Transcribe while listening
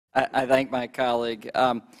I thank my colleague.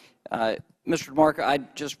 Mr. DeMarco, I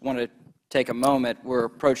just want to take a moment. We're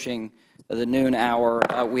approaching the noon hour.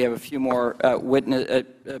 We have a few more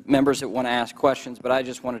members that want to ask questions, but I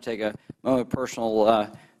just want to take a moment of personal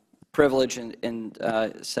privilege and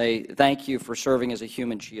say thank you for serving as a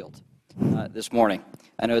human shield this morning.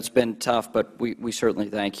 I know it's been tough, but we certainly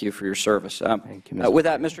thank you for your service. Thank you, Mr. With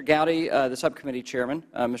that, Mr. Gowdy, the subcommittee chairman,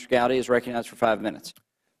 Mr. Gowdy is recognized for 5 minutes.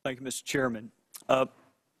 Thank you, Mr. Chairman.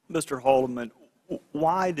 Mr. Haldeman,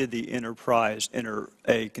 why did the enterprise enter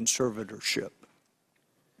a conservatorship?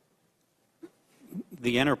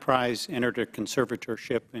 The enterprise entered a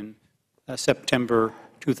conservatorship in September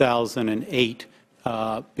 2008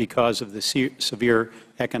 because of the severe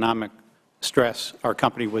economic stress our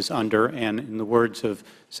company was under, and in the words of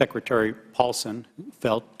Secretary Paulson,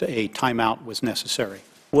 felt a timeout was necessary.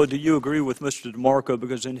 Well, do you agree with Mr. DeMarco?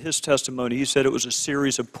 Because in his testimony, he said it was a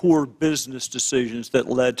series of poor business decisions that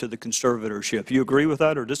led to the conservatorship. Do you agree with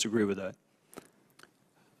that or disagree with that?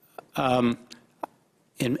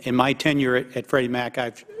 In my tenure at Freddie Mac,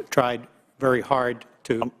 I've tried very hard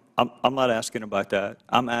to... I'm not asking about that.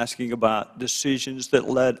 I'm asking about decisions that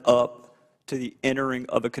led up to the entering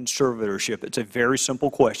of a conservatorship. It's a very simple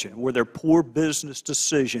question. Were there poor business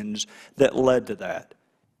decisions that led to that?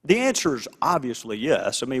 The answer is obviously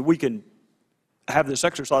yes. I mean, we can have this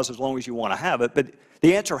exercise as long as you want to have it, but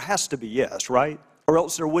the answer has to be yes, right? Or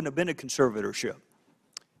else there wouldn't have been a conservatorship.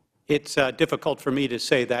 It's difficult for me to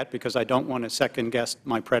say that because I don't want to second-guess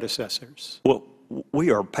my predecessors. Well, we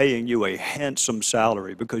are paying you a handsome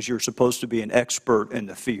salary because you're supposed to be an expert in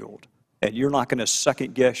the field, and you're not going to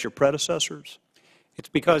second-guess your predecessors? It's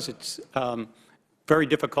because it's very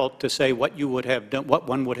difficult to say what you would have done, what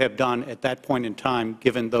one would have done at that point in time,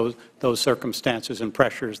 given those circumstances and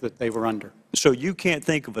pressures that they were under. So you can't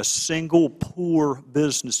think of a single poor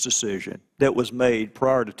business decision that was made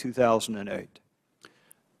prior to 2008?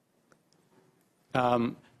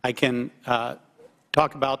 I can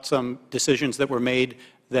talk about some decisions that were made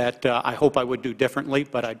that I hope I would do differently,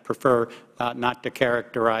 but I'd prefer not to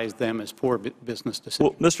characterize them as poor business decisions.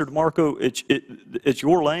 Well, Mr. DeMarco, it's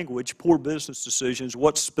your language, poor business decisions.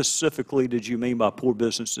 What specifically did you mean by poor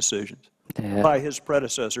business decisions? By his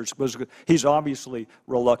predecessors, because he's obviously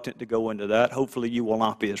reluctant to go into that. Hopefully you will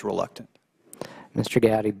not be as reluctant. Mr.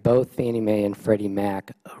 Gowdy, both Fannie Mae and Freddie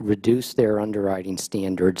Mac reduced their underwriting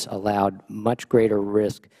standards, allowed much greater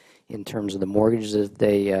risk in terms of the mortgages that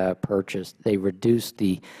they purchased. They reduced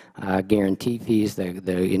the guarantee fees, the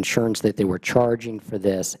insurance that they were charging for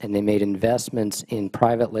this, and they made investments in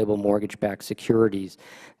private label mortgage-backed securities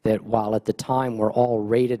that, while at the time were all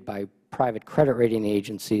rated by private credit rating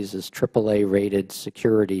agencies as AAA-rated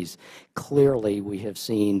securities, clearly we have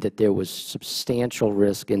seen that there was substantial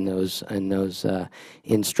risk in those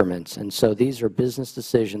instruments. And so these are business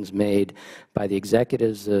decisions made by the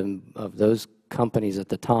executives of those companies at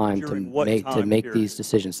the time to make these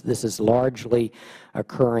decisions. This is largely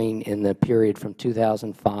occurring in the period from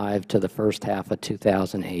 2005 to the first half of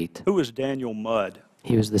 2008. Who was Daniel Mudd?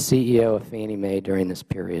 He was the CEO of Fannie Mae during this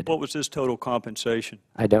period. What was his total compensation?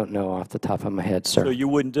 I don't know off the top of my head, sir. So you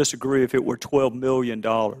wouldn't disagree if it were $12 million?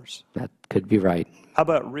 That could be right. How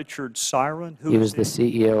about Richard Siren? He was the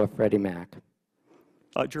CEO of Freddie Mac.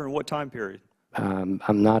 During what time period? I'm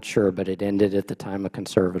not sure, but it ended at the time of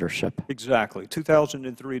conservatorship. Exactly,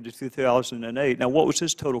 2003 to 2008. Now, what was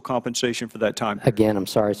his total compensation for that time period? Again, I'm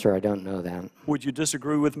sorry, sir, I don't know that. Would you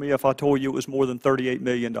disagree with me if I told you it was more than $38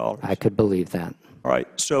 million? I could believe that. All right,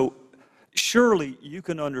 so surely you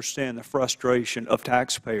can understand the frustration of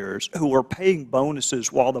taxpayers who are paying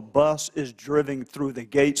bonuses while the bus is driven through the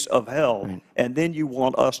gates of hell, right, and then you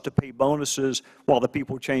want us to pay bonuses while the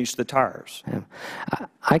people change the tires. Yeah.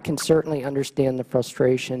 I can certainly understand the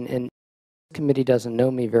frustration, and the committee doesn't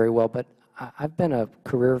know me very well, but I've been a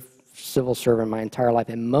career civil servant my entire life,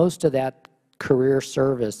 and most of that career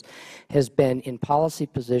service has been in policy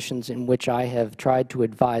positions in which I have tried to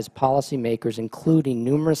advise policymakers, including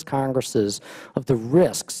numerous Congresses, of the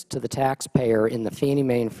risks to the taxpayer in the Fannie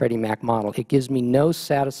Mae and Freddie Mac model. It gives me no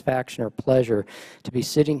satisfaction or pleasure to be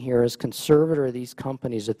sitting here as conservator of these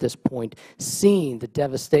companies at this point, seeing the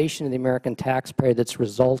devastation of the American taxpayer that's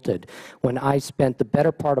resulted when I spent the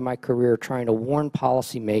better part of my career trying to warn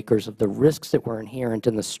policymakers of the risks that were inherent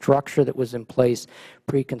in the structure that was in place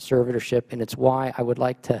pre-conservatorship, and it's why I would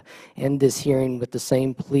like to end this hearing with the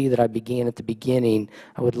same plea that I began at the beginning.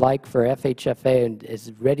 I would like for FHFA and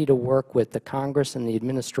is ready to work with the Congress and the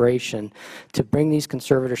administration to bring these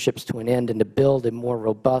conservatorships to an end and to build a more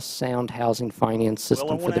robust, sound housing finance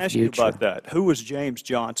system for the future. Well, I want to ask you about that. Who was James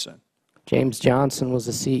Johnson? James Johnson was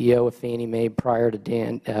the CEO of Fannie Mae prior to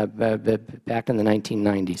back in the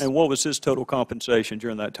 1990s. And what was his total compensation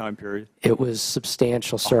during that time period? It was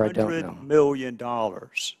substantial, sir. I don't know. $100 million.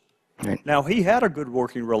 Right. Now, he had a good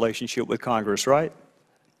working relationship with Congress, right?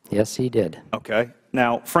 Yes, he did. Okay.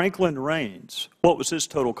 Now, Franklin Raines, what was his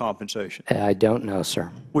total compensation? I don't know, sir.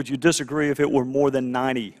 Would you disagree if it were more than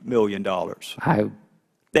 $90 million?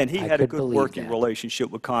 Then he had a good working relationship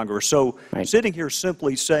with Congress. So sitting here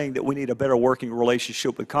simply saying that we need a better working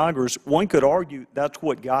relationship with Congress, one could argue that's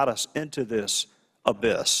what got us into this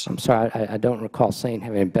abyss. I'm sorry, I don't recall saying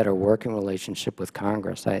having a better working relationship with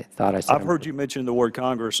Congress. I thought I said. I've heard you mention the word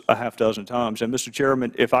Congress a half dozen times. And, Mr.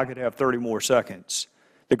 Chairman, if I could have 30 more seconds,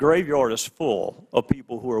 the graveyard is full of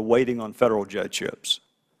people who are waiting on federal judgeships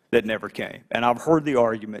that never came. And I've heard the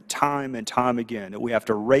argument time and time again that we have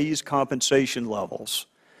to raise compensation levels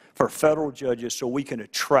for federal judges so we can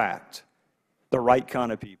attract the right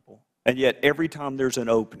kind of people. And yet every time there's an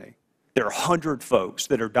opening, there are 100 folks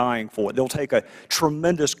that are dying for it. They'll take a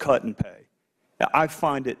tremendous cut in pay. Now, I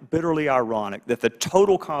find it bitterly ironic that the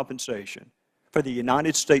total compensation for the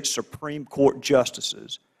United States Supreme Court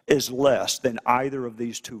justices is less than either of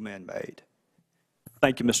these two men made.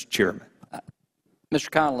 Thank you, Mr. Chairman.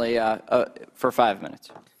 Mr. Connolly, for 5 minutes.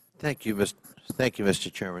 Thank you,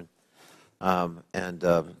 Mr. Chairman.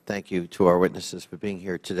 Thank you to our witnesses for being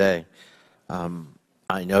here today.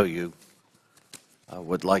 I know you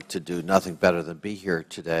would like to do nothing better than be here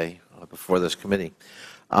today before this committee.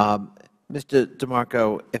 Mr.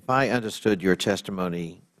 DeMarco, if I understood your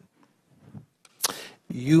testimony,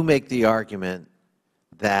 you make the argument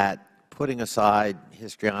that putting aside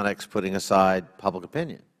histrionics, putting aside public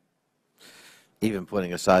opinion, even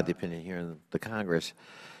putting aside the opinion here in the Congress,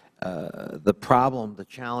 the problem, the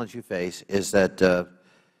challenge you face is that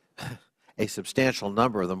a substantial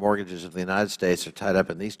number of the mortgages of the United States are tied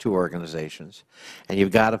up in these two organizations, and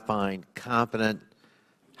you've got to find competent,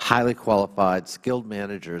 highly qualified, skilled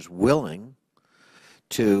managers willing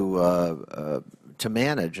to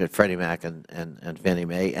manage at Freddie Mac and Fannie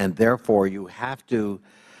Mae, and therefore you have to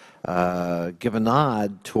give a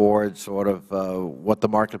nod towards sort of what the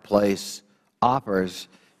marketplace offers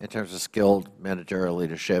in terms of skilled managerial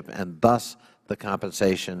leadership, and thus the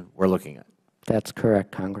compensation we're looking at. That's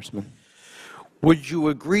correct, Congressman. Would you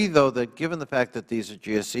agree, though, that given the fact that these are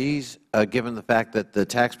GSEs, given the fact that the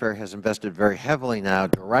taxpayer has invested very heavily now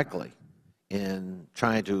directly in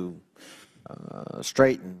trying to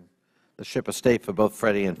straighten the ship of state for both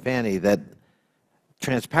Freddie and Fannie, that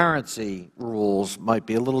transparency rules might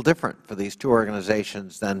be a little different for these two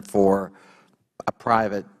organizations than for a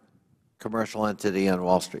private commercial entity on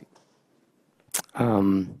Wall Street?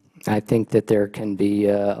 I think that there can be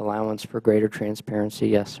allowance for greater transparency,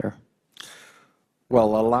 yes, sir.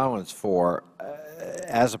 Well, allowance for,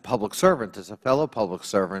 as a public servant, as a fellow public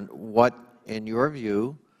servant, what, in your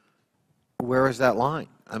view, where is that line?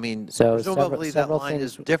 I mean, presumably that line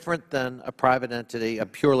is different than a private entity, a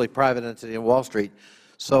purely private entity on Wall Street.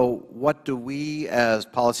 So what do we as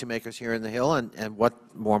policymakers here in the Hill, and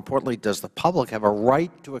what, more importantly, does the public have a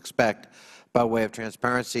right to expect by way of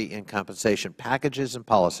transparency in compensation packages and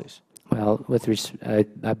policies? Well,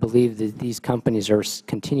 I believe that these companies are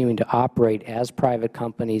continuing to operate as private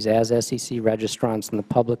companies, as SEC registrants, and the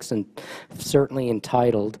public's certainly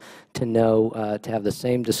entitled to know, to have the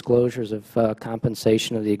same disclosures of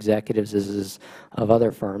compensation of the executives as of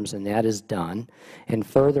other firms, and that is done. And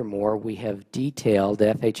furthermore, we have detailed,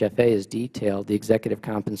 the FHFA has detailed the executive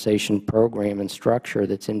compensation program and structure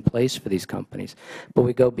that's in place for these companies. But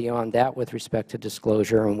we go beyond that with respect to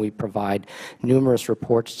disclosure, and we provide numerous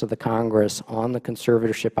reports to the Congress on the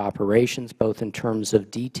conservatorship operations, both in terms of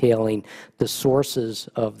detailing the sources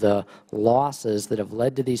of the losses that have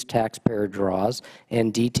led to these taxpayer draws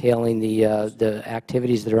and detailing the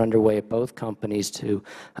activities that are underway at both companies to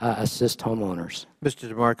assist homeowners.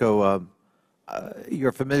 Mr. DeMarco,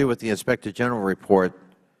 you're familiar with the Inspector General report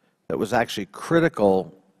that was actually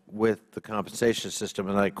critical with the compensation system,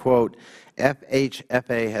 and I quote,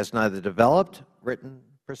 FHFA has neither developed written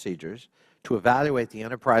procedures to evaluate the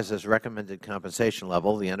enterprise's recommended compensation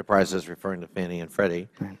level, the enterprises referring to Fannie and Freddie,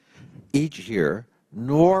 each year,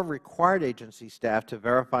 nor required agency staff to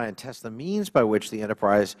verify and test the means by which the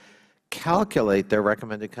enterprise calculate their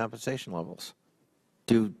recommended compensation levels.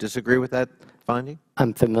 Do you disagree with that finding?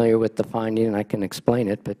 I'm familiar with the finding, and I can explain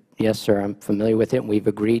it, but yes, sir, I'm familiar with it, and we've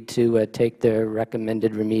agreed to take the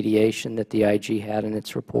recommended remediation that the IG had in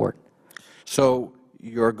its report. So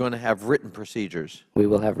you're going to have written procedures? We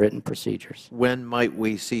will have written procedures. When might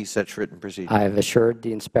we see such written procedures? I have assured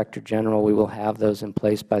the Inspector General we will have those in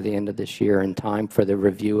place by the end of this year in time for the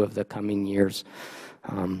review of the coming year's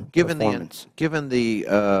performance. Given the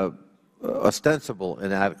ostensible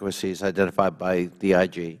inadequacies identified by the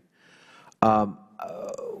IG,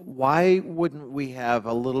 why wouldn't we have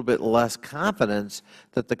a little bit less confidence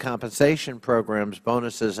that the compensation programs,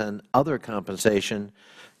 bonuses, and other compensation,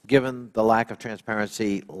 given the lack of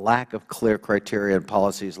transparency, lack of clear criteria and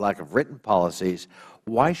policies, lack of written policies,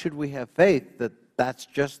 why should we have faith that that's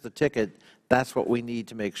just the ticket, that's what we need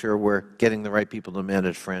to make sure we're getting the right people to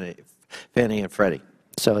manage Fannie and Freddie?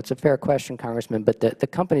 So it's a fair question, Congressman, but the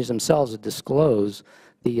companies themselves disclose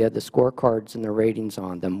the scorecards and the ratings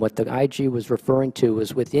on them. What the IG was referring to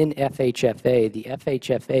was within FHFA, the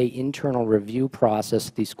FHFA internal review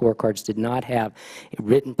process, these scorecards did not have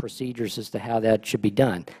written procedures as to how that should be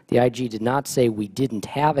done. The IG did not say we didn't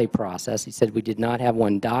have a process. He said we did not have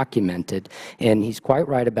one documented, and he's quite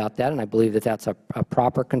right about that, and I believe that that's a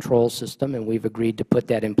proper control system, and we've agreed to put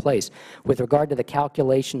that in place. With regard to the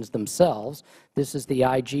calculations themselves, this is the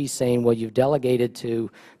IG saying, well, you've delegated to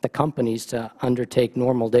the companies to undertake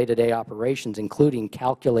normal day-to-day operations, including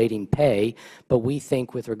calculating pay, but we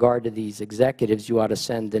think with regard to these executives, you ought to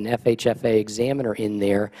send an FHFA examiner in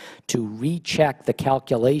there to recheck the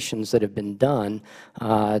calculations that have been done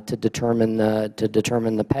to determine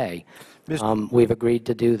the pay. We've agreed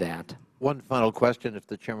to do that. One final question, if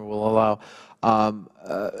the Chairman will allow.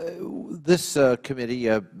 This committee,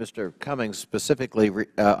 Mr. Cummings specifically,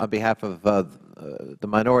 on behalf of the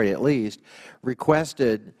minority at least,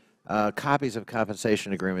 requested copies of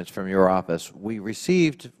compensation agreements from your office. We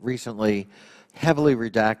received recently heavily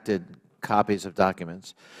redacted copies of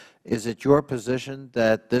documents. Is it your position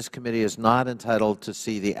that this committee is not entitled to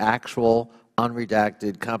see the actual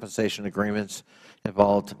unredacted compensation agreements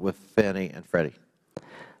involved with Fannie and Freddie?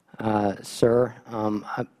 Sir,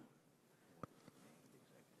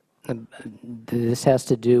 this has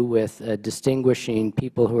to do with distinguishing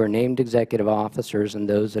people who are named executive officers and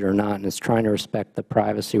those that are not, and it's trying to respect the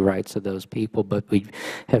privacy rights of those people. But we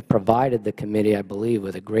have provided the committee, I believe,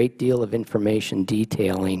 with a great deal of information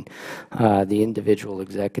detailing the individual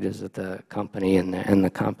executives of the company and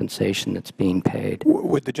the compensation that's being paid.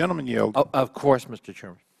 Would the gentleman yield? Oh, of course, Mr.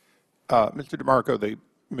 Chairman. Mr. DeMarco, the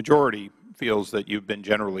majority feels that you've been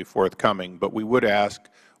generally forthcoming, but we would ask,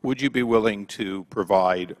 would you be willing to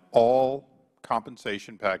provide all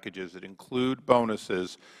compensation packages that include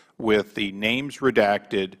bonuses with the names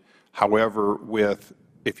redacted, however, with,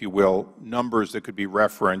 if you will, numbers that could be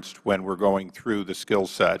referenced when we're going through the skill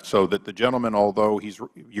set, so that the gentleman, although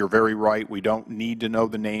you're very right, we don't need to know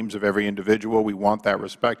the names of every individual, we want that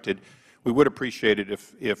respected, we would appreciate it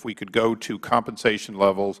if we could go to compensation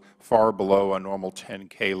levels far below a normal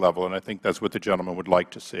 10K level, and I think that's what the gentleman would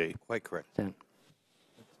like to see. Quite correct.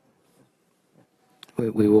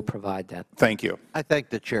 We will provide that. Thank you. I thank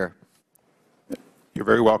the Chair. You're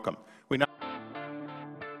very welcome. We now